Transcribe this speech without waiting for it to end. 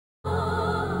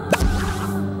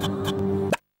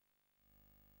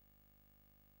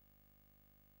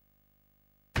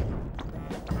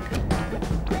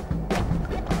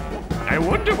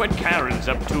wonder what Karen's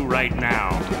up to right now.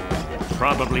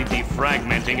 Probably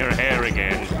defragmenting her hair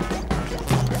again.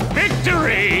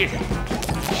 Victory!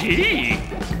 Gee!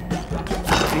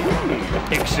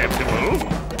 Acceptable.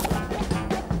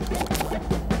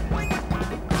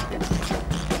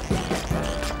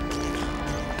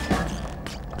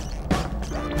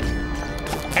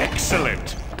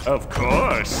 Excellent. Of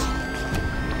course.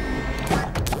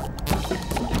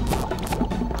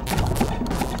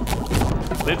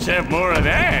 Let's have more of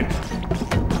that.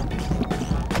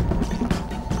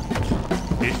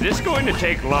 Is this going to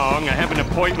take long? I have an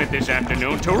appointment this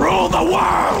afternoon to rule the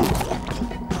world!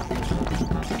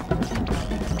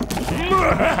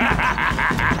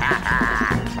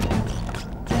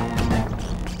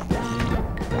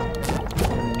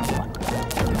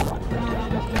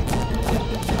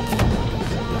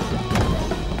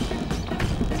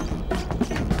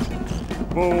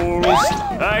 Fools!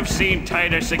 I've seen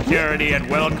tighter security at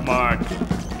Welkmart.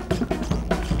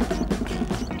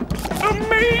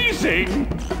 Amazing!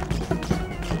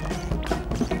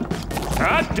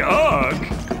 Hot dog!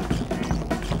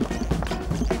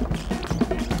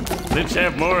 Let's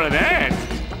have more of that.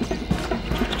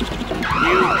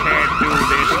 You can't do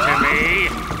this to me.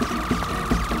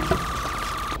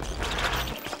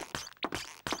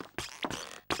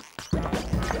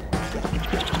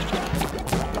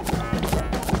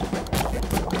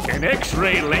 An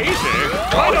X-ray laser?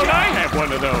 Why don't I have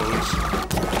one of those?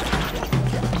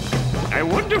 I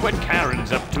wonder what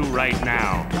Karen's up to right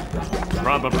now.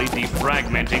 Probably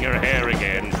defragmenting her hair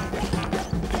again.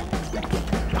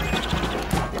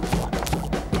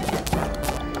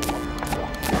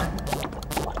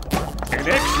 An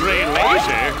X-ray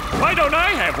laser? Why don't I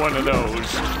have one of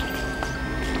those?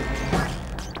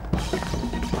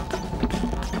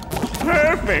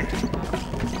 Perfect!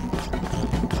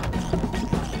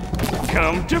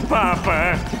 Come to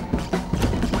Papa!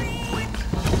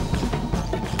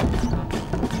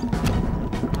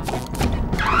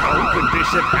 How could this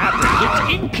have happened? It's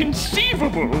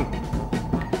inconceivable!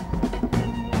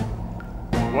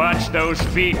 Watch those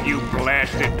feet, you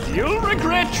blasted. You'll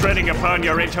regret treading upon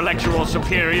your intellectual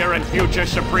superior and future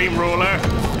supreme ruler.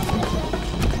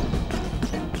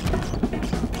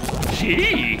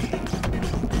 Gee!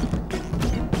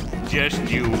 Just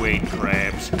you wait,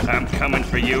 Krabs. I'm coming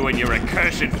for you and your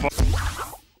accursed